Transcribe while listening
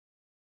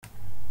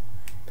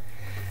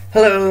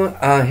Hello,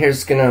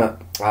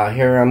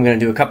 here I'm gonna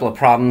do a couple of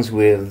problems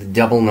with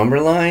double number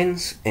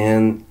lines,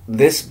 and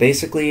this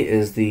basically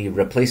is the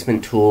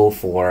replacement tool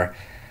for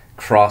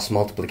cross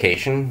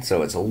multiplication.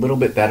 So it's a little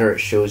bit better. It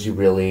shows you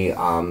really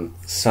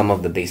some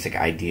of the basic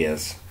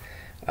ideas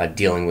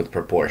dealing with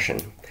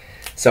proportion.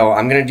 So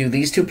I'm gonna do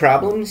these two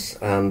problems.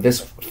 This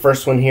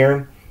first one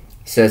here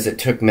says it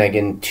took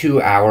Megan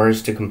 2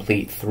 hours to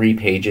complete 3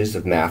 pages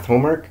of math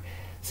homework.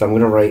 So I'm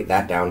gonna write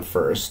that down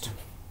first.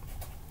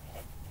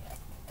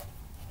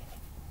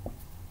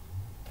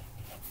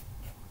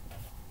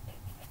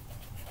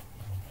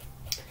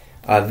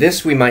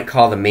 This we might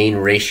call the main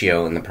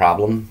ratio in the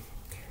problem,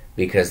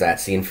 because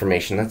that's the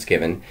information that's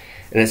given.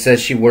 And it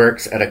says she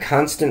works at a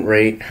constant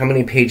rate. How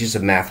many pages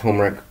of math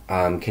homework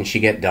can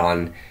she get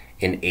done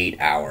in 8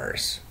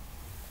 hours?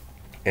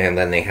 And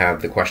then they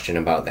have the question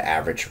about the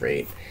average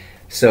rate.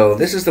 So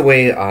this is the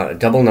way a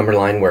double number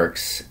line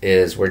works,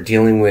 is we're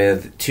dealing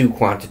with two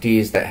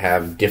quantities that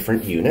have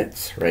different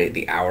units, right?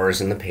 The hours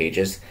and the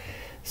pages.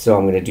 So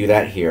I'm going to do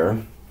that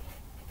here.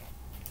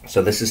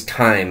 So this is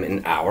time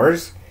in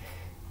hours.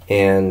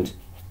 And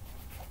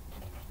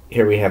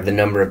here we have the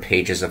number of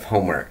pages of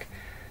homework.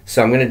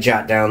 So I'm going to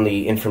jot down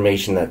the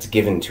information that's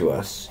given to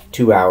us.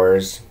 2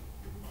 hours,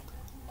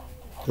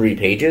 3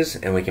 pages,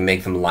 and we can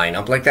make them line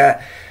up like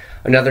that.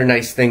 Another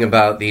nice thing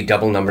about the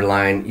double number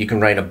line, you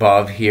can write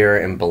above here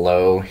and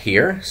below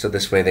here. So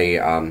this way they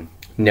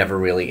never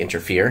really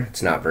interfere.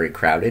 It's not very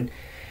crowded.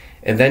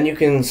 And then you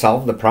can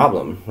solve the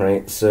problem,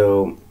 right?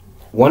 So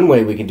one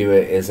way we can do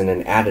it is in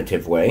an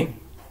additive way.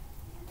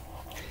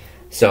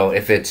 So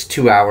if it's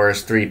 2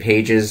 hours, 3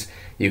 pages,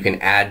 you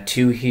can add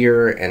 2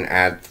 here and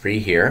add 3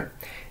 here.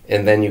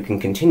 And then you can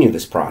continue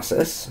this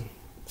process.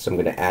 So I'm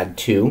going to add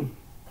 2,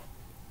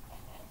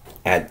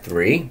 add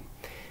 3,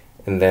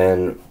 and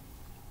then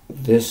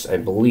this, I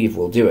believe,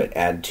 will do it.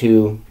 Add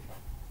 2,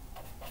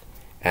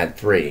 add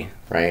 3,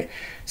 right?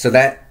 So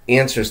that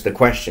answers the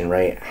question,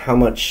 right? How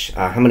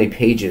many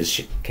pages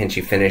can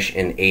she finish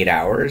in 8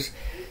 hours?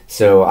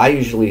 So I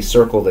usually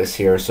circle this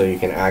here so you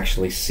can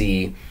actually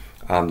see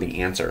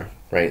the answer.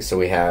 Right, so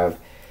we have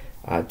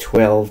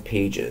 12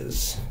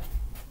 pages.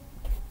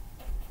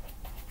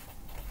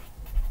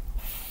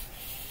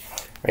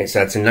 Right, so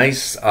that's a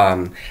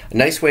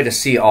nice way to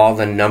see all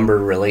the number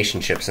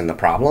relationships in the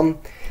problem.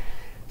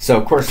 So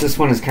of course this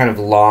one is kind of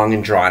long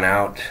and drawn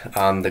out.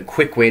 The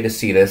quick way to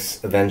see this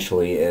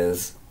eventually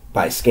is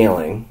by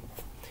scaling.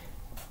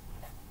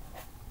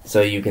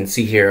 So you can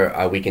see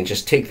here we can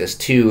just take this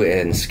 2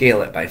 and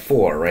scale it by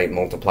 4, right?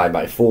 Multiply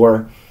by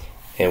 4,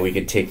 and we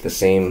could take the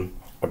same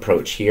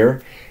approach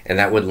here, and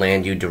that would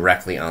land you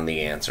directly on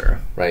the answer,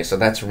 right? So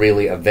that's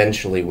really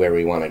eventually where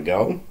we want to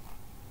go.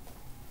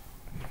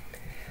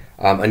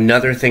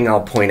 Another thing I'll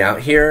point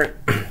out here,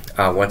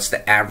 what's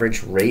the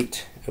average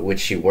rate at which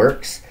she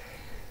works?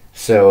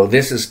 So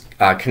this is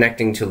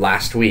connecting to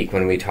last week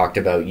when we talked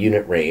about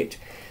unit rate.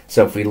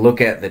 So if we look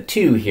at the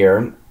 2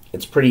 here,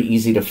 it's pretty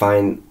easy to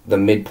find the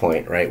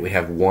midpoint, right? We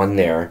have 1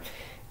 there,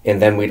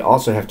 and then we'd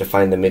also have to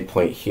find the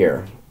midpoint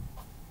here,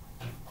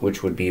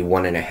 which would be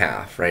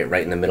 1.5,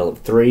 right in the middle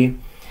of 3.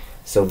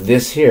 So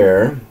this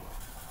here,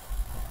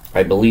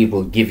 I believe,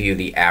 will give you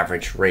the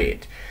average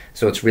rate.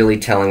 So it's really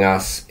telling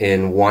us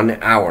in 1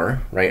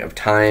 hour, right, of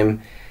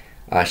time,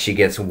 she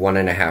gets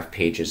 1.5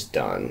 pages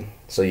done.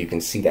 So you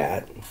can see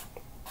that.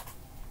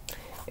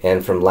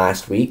 And from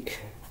last week,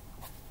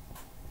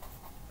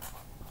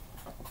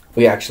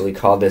 we actually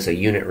called this a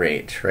unit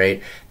rate,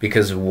 right?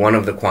 Because one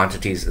of the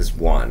quantities is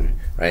 1,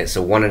 right?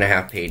 So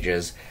 1.5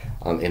 pages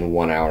in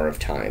 1 hour of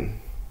time.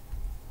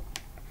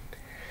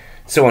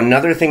 So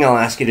another thing I'll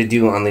ask you to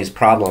do on these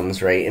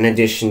problems, right, in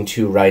addition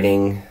to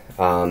writing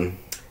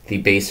the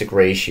basic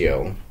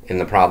ratio in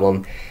the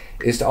problem,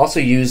 is to also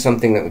use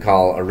something that we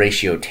call a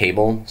ratio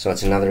table. So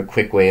it's another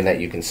quick way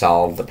that you can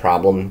solve the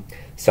problem.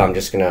 So I'm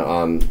just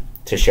going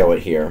to show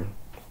it here.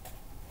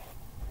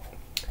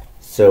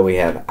 So we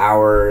have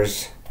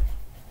hours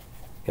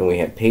and we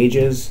have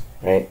pages,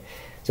 right?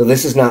 So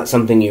this is not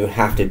something you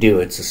have to do.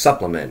 It's a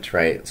supplement,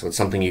 right? So it's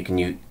something you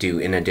can do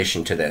in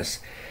addition to this.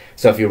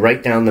 So if you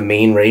write down the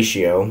main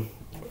ratio,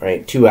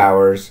 right, 2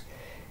 hours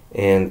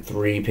and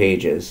 3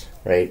 pages,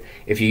 right?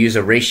 If you use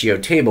a ratio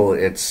table,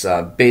 it's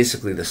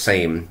basically the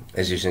same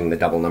as using the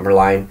double number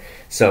line.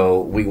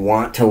 So we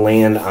want to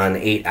land on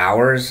 8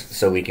 hours,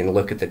 so we can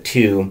look at the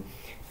 2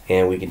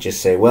 and we can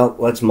just say, well,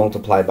 let's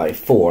multiply by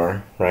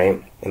 4,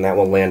 right? And that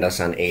will land us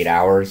on 8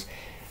 hours.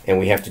 And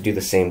we have to do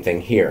the same thing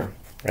here,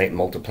 right?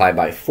 Multiply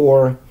by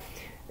 4,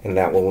 and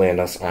that will land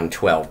us on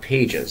 12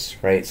 pages,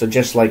 right? So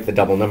just like the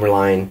double number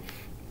line,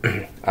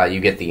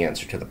 you get the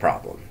answer to the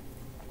problem.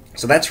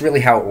 So that's really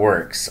how it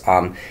works.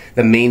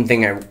 The main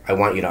thing I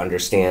want you to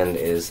understand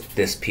is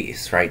this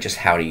piece, right? Just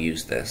how to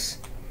use this.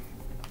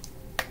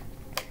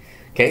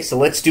 Okay, so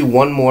let's do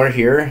one more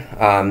here.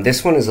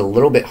 This one is a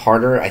little bit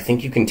harder. I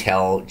think you can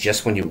tell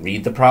just when you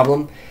read the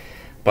problem,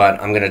 but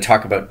I'm going to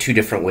talk about 2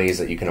 different ways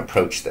that you can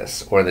approach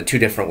this, or the 2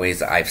 different ways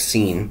that I've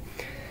seen.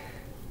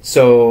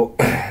 So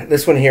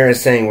this one here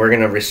is saying we're going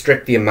to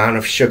restrict the amount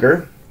of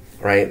sugar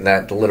right,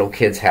 that the little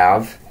kids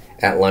have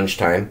at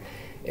lunchtime.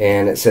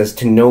 And it says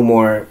to no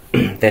more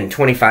than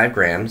 25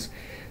 grams.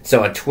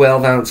 So a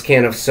 12-ounce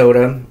can of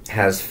soda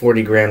has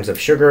 40 grams of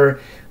sugar.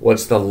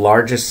 What's the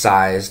largest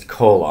sized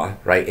cola,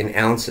 right, in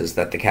ounces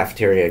that the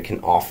cafeteria can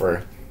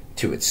offer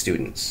to its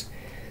students?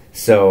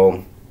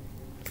 So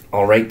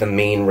I'll write the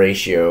main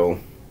ratio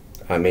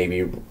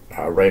maybe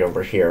right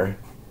over here.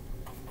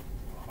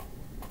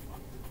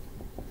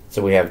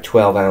 So we have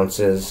 12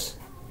 ounces,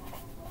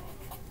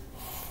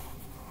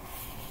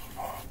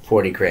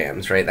 40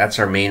 grams, right? That's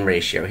our main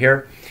ratio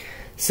here.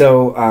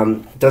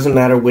 So doesn't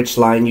matter which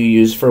line you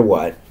use for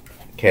what.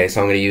 Okay,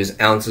 so I'm going to use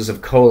ounces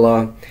of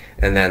cola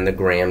and then the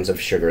grams of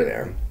sugar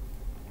there.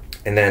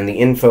 And then the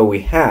info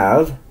we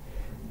have,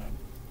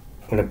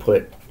 I'm going to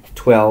put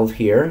 12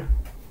 here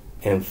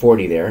and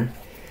 40 there.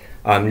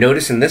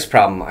 Notice in this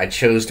problem I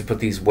chose to put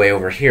these way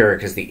over here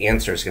because the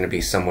answer is going to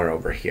be somewhere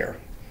over here.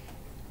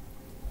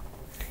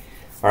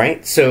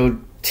 Alright, so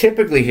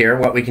typically here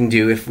what we can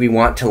do if we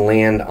want to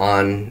land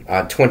on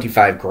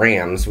 25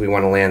 grams, we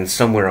want to land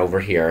somewhere over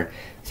here.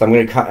 So I'm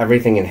going to cut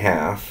everything in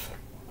half.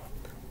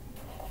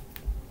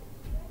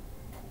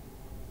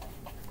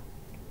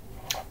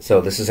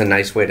 So this is a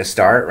nice way to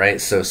start, right?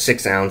 So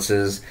 6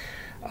 ounces,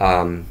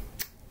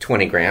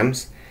 20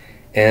 grams.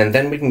 And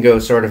then we can go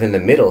sort of in the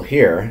middle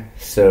here.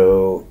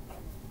 So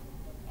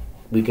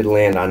we could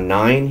land on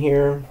 9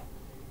 here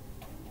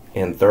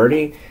and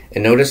 30.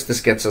 And notice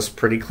this gets us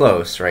pretty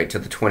close, right, to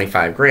the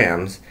 25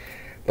 grams.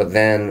 But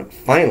then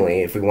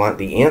finally, if we want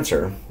the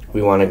answer,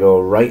 we want to go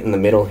right in the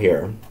middle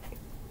here.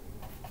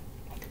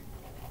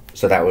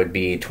 So that would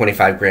be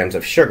 25 grams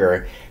of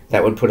sugar.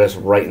 That would put us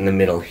right in the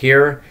middle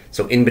here.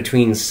 So in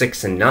between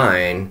 6 and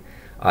 9,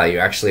 you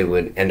actually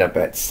would end up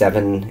at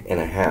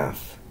 7.5.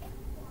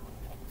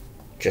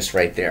 Just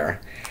right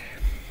there.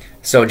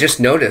 So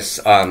just notice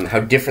how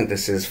different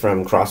this is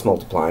from cross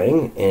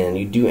multiplying, and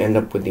you do end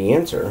up with the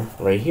answer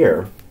right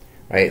here.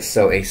 Right,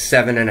 so a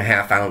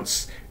 7.5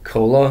 ounce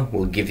cola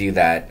will give you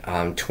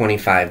that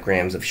 25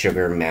 grams of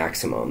sugar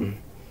maximum.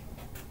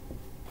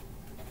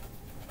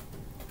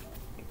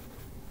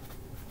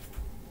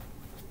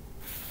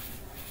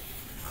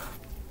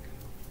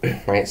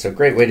 Right, so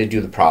great way to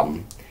do the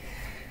problem.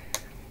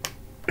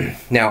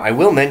 Now, I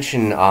will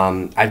mention,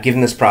 I've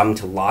given this problem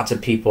to lots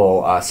of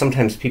people.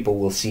 Sometimes people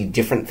will see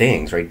different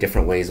things, right,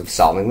 different ways of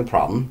solving the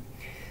problem.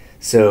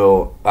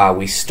 So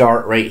we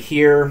start right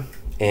here,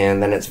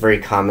 and then it's very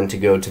common to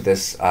go to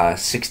this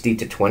 60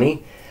 to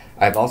 20.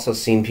 I've also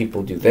seen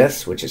people do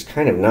this, which is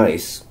kind of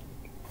nice.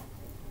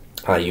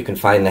 You can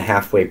find the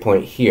halfway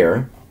point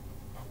here,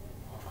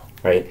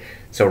 right?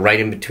 So right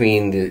in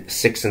between the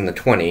 6 and the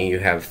 20, you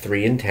have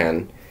 3 and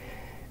 10.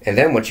 And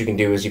then what you can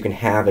do is you can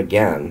halve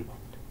again.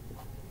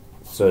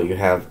 So you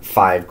have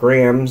 5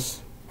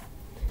 grams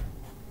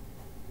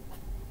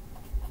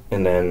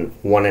and then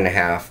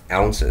 1.5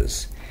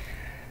 ounces.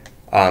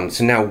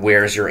 So now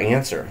where's your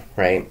answer,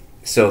 right?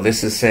 So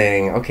this is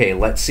saying, okay,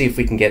 let's see if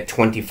we can get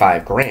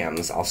 25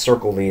 grams. I'll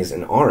circle these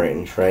in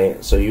orange,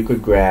 right? So you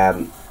could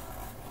grab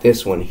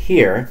this one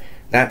here,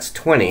 that's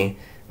 20,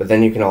 but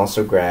then you can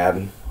also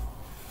grab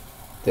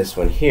this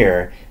one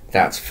here,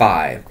 that's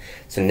 5.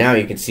 So now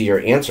you can see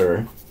your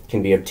answer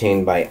can be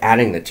obtained by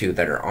adding the two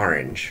that are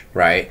orange,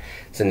 right?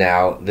 So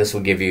now this will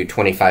give you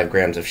 25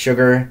 grams of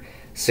sugar,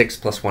 6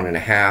 plus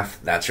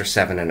 1.5, that's your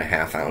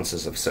 7.5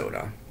 ounces of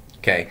soda.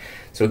 Okay,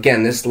 so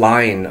again, this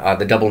line,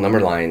 the double number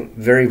line,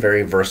 very,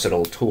 very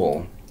versatile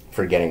tool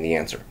for getting the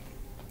answer.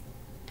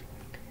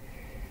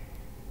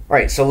 All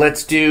right, so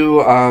let's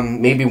do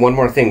maybe one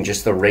more thing,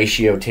 just the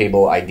ratio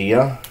table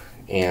idea,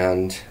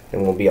 and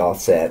then we'll be all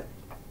set.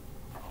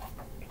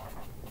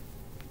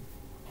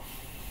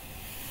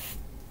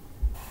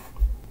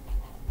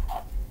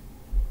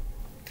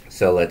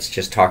 So let's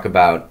just talk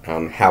about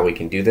how we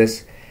can do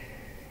this.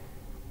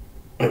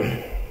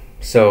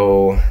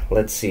 So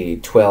let's see,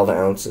 12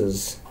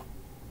 ounces.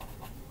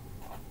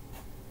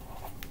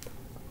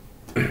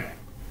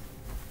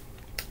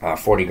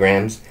 40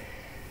 grams.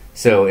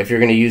 So if you're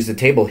going to use the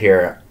table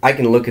here, I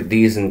can look at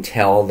these and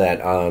tell that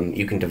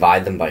you can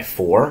divide them by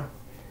 4.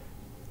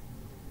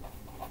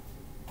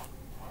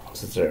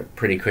 So it's a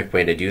pretty quick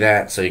way to do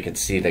that. So you can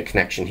see the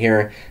connection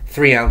here.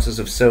 3 ounces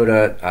of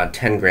soda,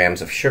 10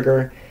 grams of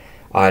sugar.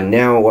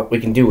 Now what we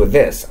can do with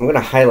this, I'm going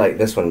to highlight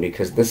this one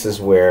because this is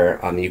where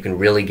you can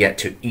really get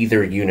to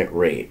either unit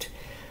rate.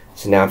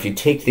 So now if you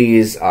take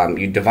these,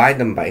 you divide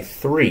them by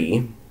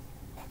 3.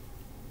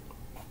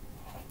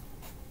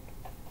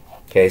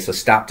 Okay, so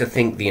stop to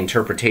think the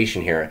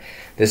interpretation here.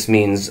 This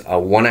means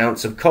 1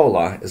 ounce of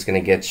cola is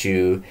going to get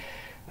you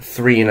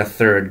 3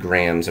 1/3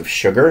 grams of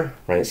sugar,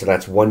 right? So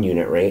that's 1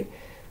 unit rate.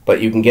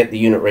 But you can get the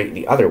unit rate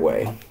the other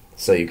way.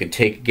 So you could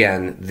take,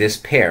 again, this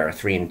pair,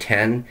 3 and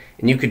 10,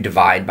 and you could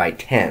divide by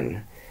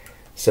 10.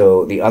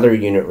 So the other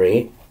unit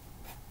rate,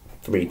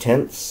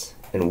 3/10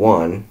 and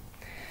 1.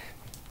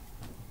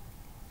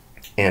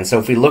 And so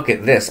if we look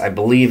at this, I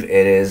believe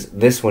it is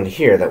this one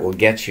here that will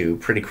get you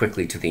pretty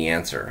quickly to the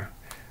answer,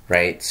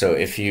 right? So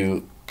if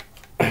you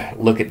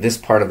look at this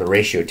part of the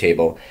ratio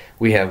table,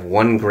 we have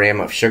 1 gram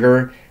of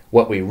sugar.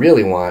 What we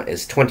really want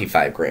is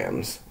 25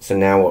 grams. So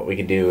now what we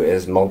can do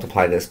is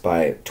multiply this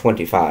by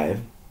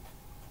 25.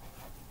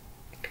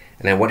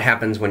 And then what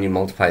happens when you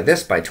multiply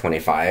this by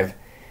 25?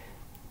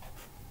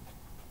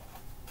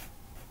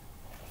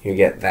 You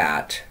get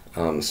that.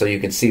 So you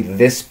can see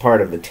this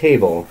part of the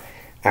table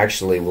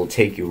actually will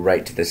take you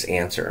right to this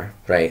answer,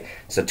 right?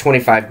 So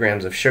 25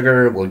 grams of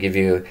sugar will give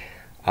you,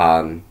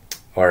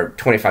 or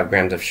 25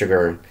 grams of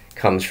sugar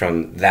comes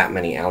from that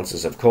many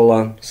ounces of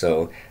cola,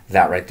 so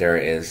that right there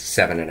is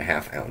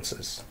 7.5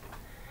 ounces.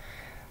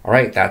 All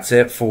right, that's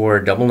it for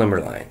double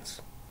number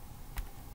lines.